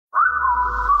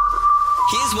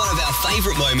Here's one of our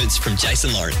favourite moments from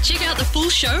Jason Lauren. Check out the full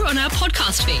show on our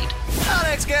podcast feed. Our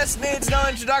next guest needs no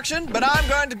introduction, but I'm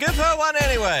going to give her one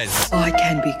anyways. I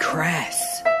can be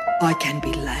crass, I can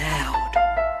be loud,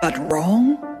 but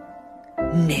wrong?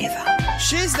 Never.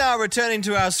 She's now returning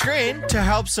to our screen to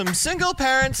help some single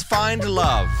parents find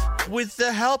love with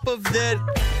the help of their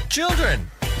children.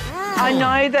 I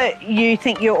know that you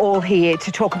think you're all here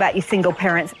to talk about your single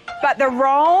parents, but the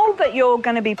role that you're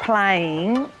going to be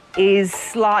playing is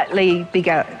slightly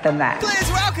bigger than that. Please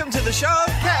welcome to the show,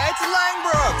 Kate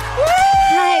Langbroek.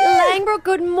 Hey, Langbroek,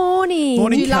 good morning.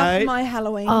 Morning, You love Kate. my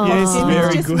Halloween Oh. Yes, costume.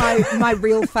 very It's good. just my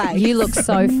real face. You look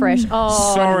so fresh.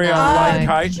 Oh, Sorry no. I'm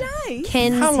late, Kate. Jay.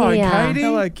 Ken's Hello, here. Katie.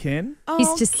 Hello, Ken. He's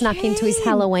Oh, just snuck into his Ken.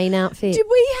 Halloween outfit. Did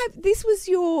we have, this was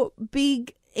your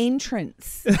big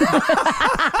entrance. Was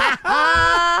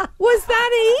that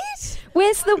it?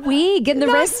 Where's the wig and the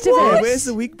No, rest of what? it? Where's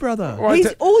the wig, brother? Well,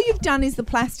 He's, all you've done is the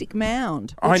plastic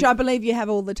mound, which I believe you have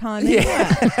all the time. Anyway.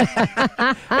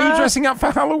 Are you dressing up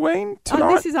for Halloween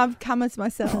tonight? I've come as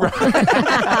myself.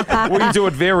 Well, you do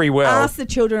it very well. Ask the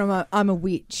children I'm a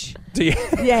witch. Do you,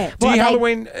 Yeah. do you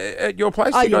Halloween at your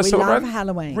place? Oh, Do you yeah, guys we celebrate? love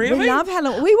Halloween. Really? We love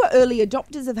Halloween. We were early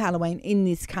adopters of Halloween in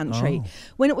this country. Oh.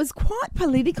 When it was quite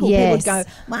political, Yes. people would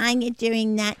go, why are you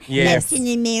doing that? Yes. That's an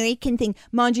American thing.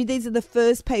 Mind you, these are the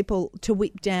first people to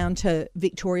whip down to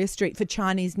Victoria Street for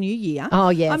Chinese New Year. Oh,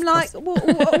 yeah, I'm of like,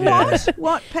 what?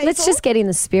 What, people? Let's just get in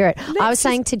the spirit. I was just-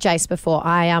 saying to Jace before,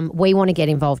 we want to get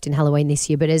involved in Halloween this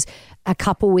year, but as a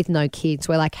couple with no kids,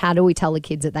 we're like, how do we tell the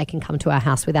kids that they can come to our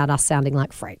house without us sounding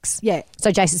like freaks? Yeah. So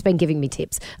Jace has been giving me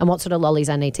tips and what sort of lollies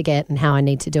I need to get and how I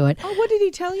need to do it. Oh, what did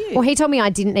he tell you? Well, he told me I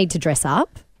didn't need to dress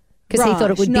up because he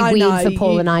thought it would be Right. weird No, for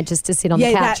Paul you- and I just to sit on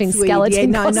the couch that's in weird. skeleton Yeah,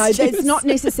 no, costumes. it's not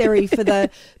necessary for the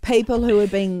people who are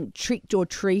being tricked or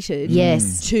treated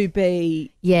Yes. to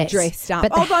be Yes. dressed up.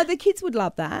 But the- Although the kids would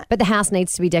love that. But the house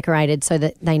needs to be decorated so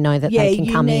that they know that they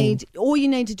can come in. All you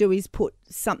need to do is put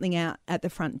something out at the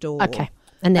front door. Okay.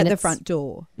 And then at the it's- front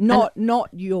door, not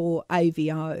your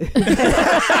AVO.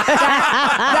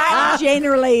 that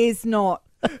generally is not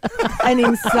an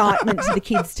incitement to the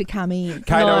kids to come in.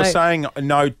 Kate, I was saying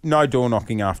no door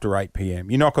knocking after 8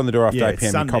 p.m. You knock on the door after Yeah, 8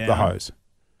 p.m. you cop the sundown. hose.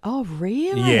 Oh,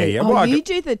 really? Yeah, yeah. Oh, Well, I you got-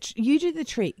 do the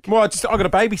trick. Well, I got a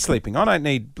baby sleeping. I don't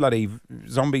need bloody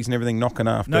zombies and everything knocking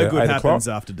after No good 8 happens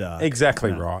o'clock. after dark.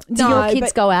 Exactly No. right. Do your kids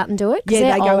but- go out and do it? 'Cause Yeah,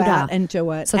 they're they go older. out and do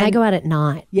it. So they go out at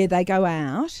night. Yeah, they go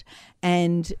out,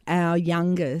 and our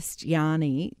youngest,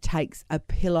 Yanni, takes a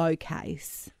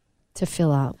pillowcase. To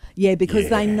fill up. Yeah, because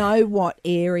they know what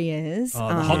areas. Oh,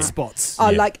 the hot spots. Oh,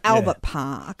 Yeah. like Yeah. Albert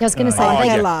Park. I was going to say, Oh, they,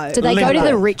 yeah. do they go to the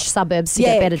Limbo. rich suburbs to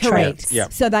get better correct. treats? Yeah.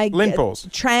 So they Lindballs.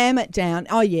 tram it down.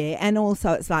 Oh, yeah. And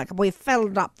also it's like, we've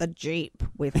filled up the Jeep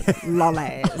with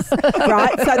lollies.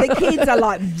 Right? So the kids are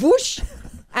like, whoosh.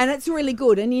 And it's really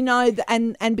good. And you know,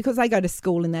 and because they go to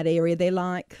school in that area, they're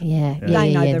like, Yeah,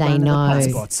 they know the they run of the know. place.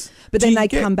 Spots. But Do then you they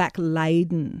get- come back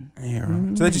laden. Yeah,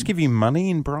 right. Do they just give you money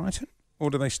in Brighton? Or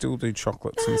do they still do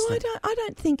chocolates No, and stuff? I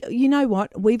don't think. You know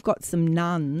what? We've got some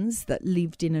nuns that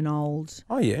lived in an old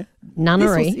Oh, yeah.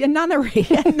 Nunnery. This was a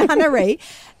nunnery,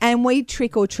 and we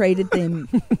trick or treated them.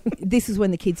 This is when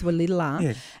the kids were littler,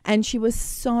 Yeah. and she was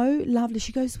so lovely.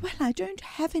 She goes, "Well, I don't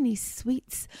have any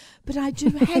sweets, but I do."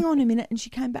 Hang on a minute, and she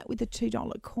came back with a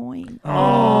 $2 coin.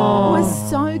 Oh, it was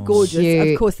so gorgeous. Cute.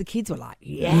 Of course, the kids were like,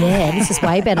 "Yeah, Yeah, this is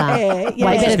way better. yeah.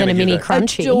 Way better than a Gonna mini give it.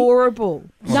 crunchy. adorable."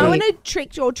 No Sweet. one had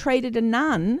tricked or treated a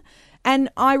nun. And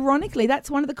ironically, that's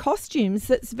one of the costumes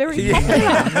that's very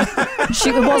popular.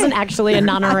 It wasn't actually a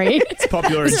nunnery. It's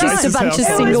popular in It's just a Jason's bunch house of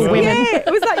as single well. women. Yeah,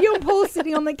 it was like you and Paul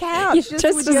sitting on the couch. Just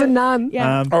with as your- a nun.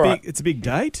 Yeah. All right. It's a big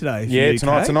day today. For Yeah, you,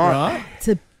 tonight. Kate, right? It's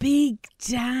a big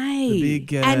day. The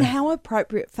big, and how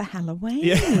appropriate for Halloween.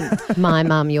 Yeah. My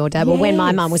mum, your dad. Well, when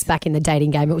my mum Yes. was back in the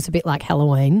dating game, it was a bit like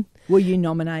Halloween. Were you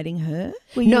nominating her?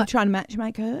 Were No. you trying to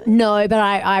matchmake her? No, but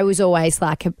I was always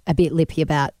like a bit lippy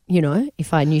about,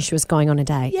 if I knew she was going on a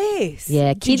date. Yes.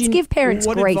 Yeah, Did kids you- give parents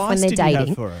What grief when advice they're did you have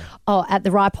dating. for her? Oh, at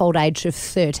the ripe old age of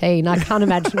 13. I can't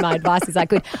imagine my advice is that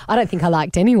good. I don't think I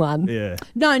liked anyone. Yeah.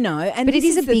 No. And But it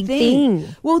this is a the big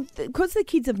thing. Well, because the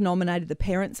kids have nominated the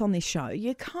parents on this show,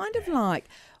 you're kind of like,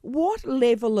 what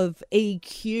level of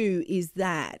EQ is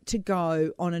that to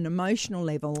go on an emotional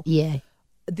level? Yeah.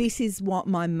 This is what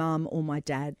my mum or my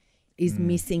dad is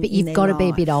missing. But in you've their got to be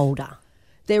a bit life. older.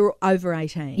 They're over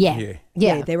 18. Yeah. Yeah.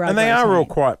 Yeah. they're over And they are 18. all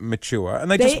quite mature. And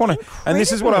they They're just want to, and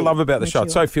this is what I love about the show.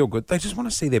 It's so incredibly feel good. They just want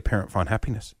to see their parent find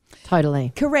happiness.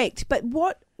 Totally. Correct. But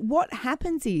what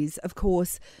happens is, of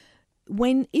course,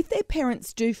 if their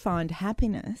parents do find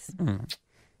happiness, And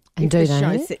if do the they?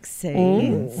 show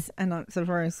succeeds, and it's a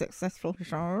very successful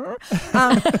show,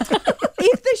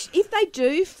 if they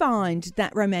do find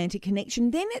that romantic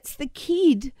connection, then it's the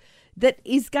kid that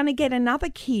is going to get another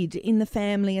kid in the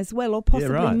family as well, or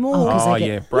possibly right. more. Oh,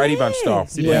 yeah. Brady Bunch style.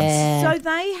 Yeah. So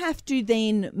they have to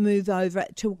then move over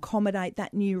to accommodate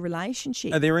that new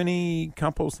relationship. Are there any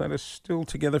couples that are still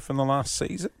together from the last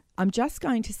season? I'm just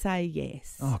going to say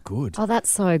yes. Oh, good. Oh, that's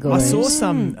so good. I saw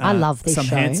some. I love this some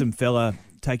show. handsome fella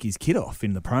take his kid off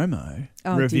in the promo.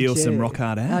 Oh, reveal did some you? rock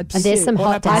hard Oh, abs. And there's some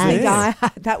hot happens I dads.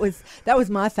 think there? that was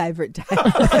my favourite day.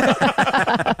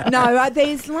 No,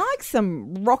 there's like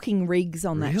some rocking rigs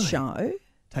on that Really? show.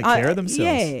 Take care of themselves.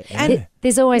 Yeah. And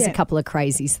There's always Yeah. a couple of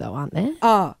crazies, though, aren't there?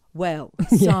 oh well,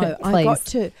 so Yeah, I got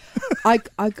please.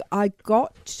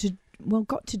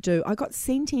 to, I got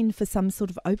sent in for some sort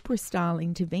of Oprah style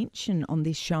intervention on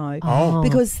this show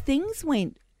because things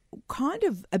went kind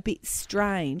of a bit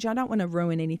strange. I don't want to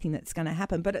ruin anything that's going to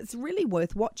happen, but it's really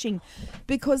worth watching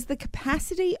because the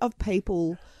capacity of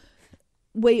people,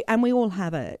 we all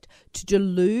have it, to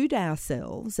delude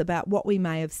ourselves about what we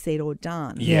may have said or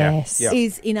done Yes. Yeah.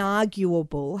 is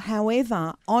inarguable.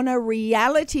 However, on a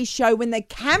reality show when the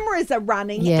cameras are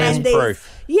running Yeah. and There's there's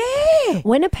proof. yeah.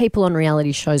 When are people on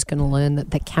reality shows going to learn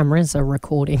that the cameras are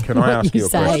recording? Can I what ask you a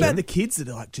say? What question? about the kids that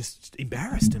are like just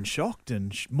embarrassed and shocked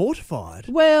and mortified?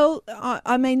 Well,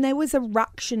 I mean, there was a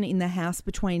ruction in the house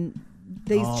between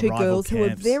these two rival girls who were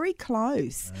camps. very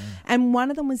close, and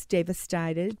one of them was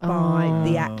devastated by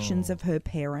the actions of her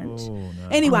parent.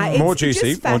 Anyway, More it's just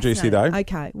juicy, more juicy though.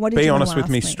 fascinating. Okay, what did Be you wanna honest with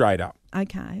ask me straight up.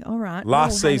 Okay, all right.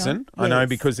 Last Well, hang season, on. I know Yes.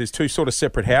 because there's two sort of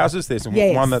separate houses. There's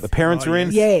Yes. one that the parents are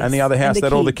in Yes. and the other house And the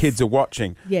that all the kids. kids are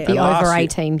watching. Yeah. The And last over year-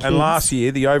 18 kids. And last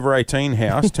year, the over 18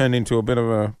 house turned into a bit of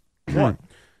a... What?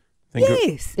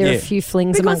 Yes. There are Yeah. a few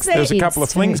flings Because amongst the There was a kids couple of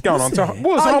too. flings going on. So, what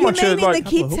was Oh, how you much mean in like the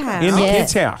kids' house? in the Yeah.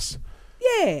 kids' house?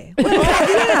 Yeah. Well,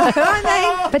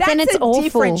 I mean, But then that's it's a awful.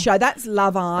 different show. That's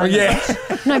Love Island.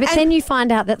 No, but then you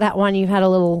find out that one you had a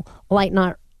little late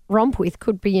night romp with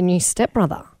could be your new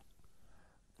stepbrother.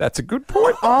 That's a good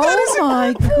point. Oh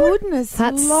my goodness,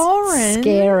 That's Lauren.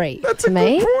 scary to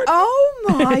me. Oh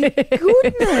my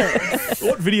goodness.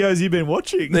 What videos have you been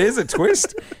watching? There's a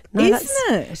twist. No,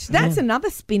 Isn't it? That's another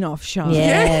spin-off show.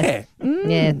 Yeah. Yeah.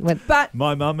 Yeah. well, But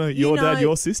My mama, your know- dad,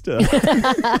 your sister.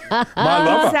 My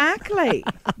lover. exactly.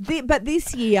 But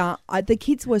this year, the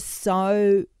kids were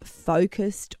so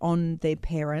focused on their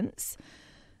parents.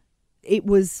 It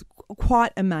was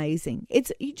quite amazing.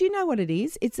 Do you know what it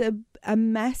is? It's a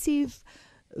massive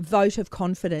vote of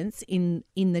confidence in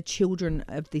the children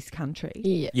of this country.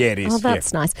 yeah. Yeah, it is. Oh,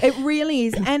 that's nice. It really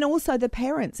is. And also the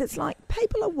parents. It's like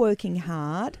people are working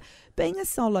hard. Being a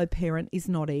solo parent is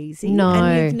not easy. No.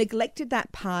 And you've neglected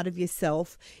that part of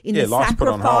yourself in Yeah, the life's put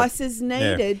on hold. sacrifices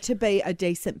needed to be a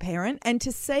decent parent. And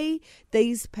to see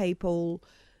these people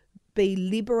be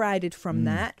liberated from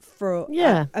that for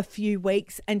Yeah. a few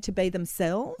weeks and to be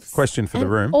themselves. Question for the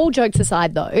And room. All jokes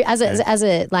aside, though, as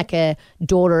a like a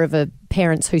daughter of a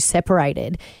parents who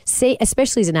separated,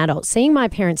 especially as an adult, seeing my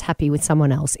parents happy with someone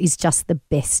else is just the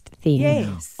best thing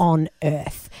Yes. on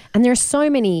earth. And there are so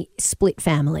many split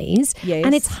families, Yes.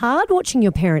 and it's hard watching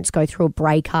your parents go through a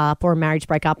breakup or a marriage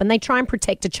breakup, and they try and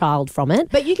protect a child from it.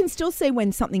 But you can still see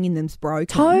when something in them's broken.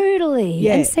 Totally.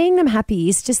 Yeah. And seeing them happy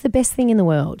is just the best thing in the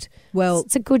world. Well,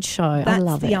 It's a good show. I That's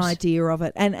love the it. idea of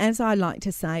it. And as I like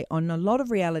to say on a lot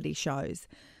of reality shows,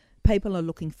 people are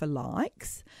looking for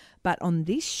likes, but on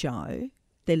this show,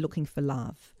 they're looking for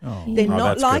love. They're Oh, not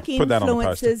that's like good. Put that on the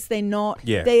poster. influencers. They're not.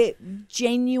 Yeah. They're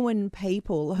genuine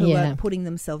people who Yeah. are putting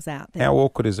themselves out there. How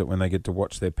awkward is it when they get to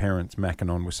watch their parents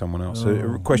macking on with someone else?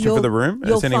 A question You'll- for the room.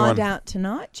 You'll Has anyone find out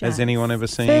tonight, James. has anyone ever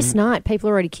seen? First night, people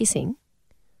are already kissing.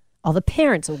 Oh, the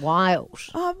parents are wild.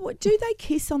 Oh, do they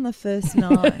kiss on the first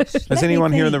night? Has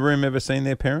anyone here in the room ever seen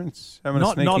their parents having a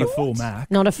not sneaky? a full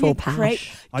Mac. Not a full You pash. creep.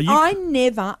 Are you-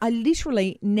 I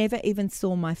literally never even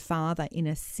saw my father in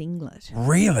a singlet.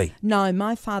 Really? No,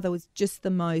 my father was just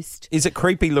the most. Is it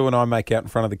creepy Lou and I make out in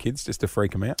front of the kids just to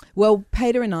freak them out? Well,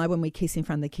 Peter and I, when we kiss in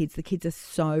front of the kids are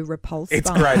so repulsed. It's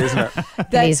by great, isn't it?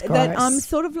 that, is that gross. I'm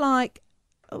sort of like,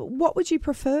 what would you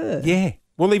prefer? Yeah.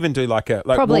 We'll even do like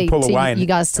Probably we'll pull to away and you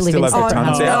guys to live still in have their Oh,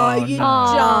 tongues no, out. you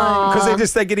no. don't.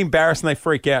 Because they get embarrassed and they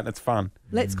freak out and it's fun.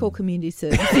 Let's call community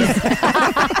services.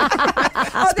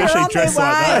 Especially dressed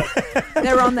like that.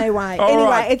 They're on their way. All Anyway,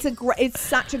 right. it's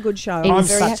such a good show. It I'm is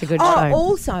very such a good Oh, show.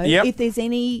 also, Yep. if there's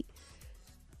any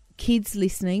kids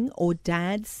listening or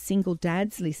single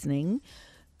dads listening,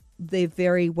 they're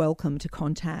very welcome to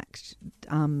contact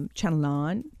Channel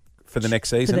 9 For the next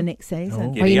for season. the next season.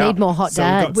 Oh, Giddy you up. need more hot So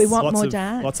we've got dads. We want lots more of,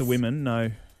 dads. Lots of women,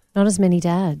 no Not as many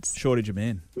dads. Shortage of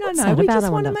men. No, What's no, that we about, just I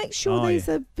want to wonder? make sure there's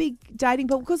a big dating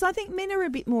pool because I think men are a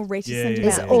bit more reticent Yeah, about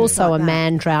There's yeah, things also like a that.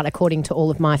 man drought, according to all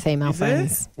of my female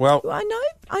friends. Well, I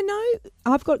know.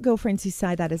 I've got girlfriends who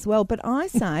say that as well, but I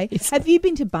say, have you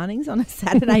been to Bunnings on a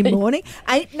Saturday morning?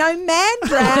 Ain't no man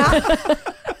drought.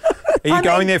 are you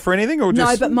going there for anything or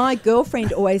just? No, but my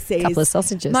girlfriend always says... Couple of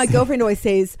sausages. My girlfriend always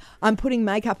says, I'm putting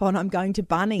makeup on, I'm going to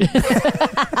Bunnings.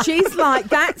 She's like,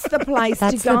 that's the place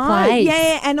That's to go. the place.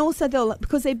 Yeah, and also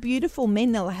because they're beautiful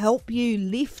men, they'll help you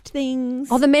lift things.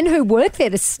 Oh, the men who work there,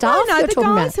 the staff no, you're the talking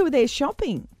guys about. who are there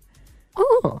shopping.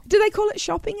 Oh, Do they call it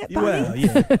shopping at Bunnings? Well,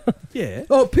 yeah. Yeah.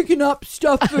 Oh, picking up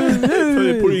stuff. Putting in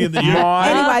the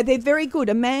Anyway, they're very good.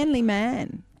 A manly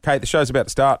man. Kate, the show's about to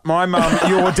start. My mum,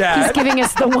 your dad. he's giving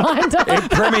us the wind up. It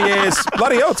premieres.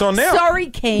 Bloody hell, it's on now. Sorry,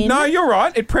 Ken. No, you're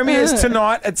right. It premieres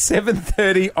tonight at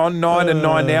 7:30 on 9 and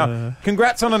 9 now.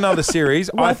 Congrats on another series.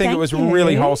 Well, I think it thank was you.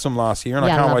 really wholesome last year, and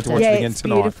Yeah, I I can't wait loved to it. watch Yeah, it again it's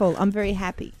tonight. beautiful. I'm very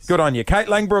happy. Good on you. Kate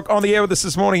Langbroek on the air with us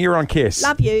this morning here on Kiss.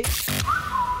 Love you.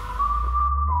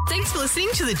 Thanks for listening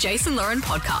to the Jason Lauren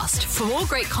podcast. For more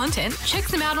great content, check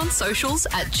them out on socials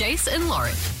at Jason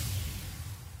Lauren.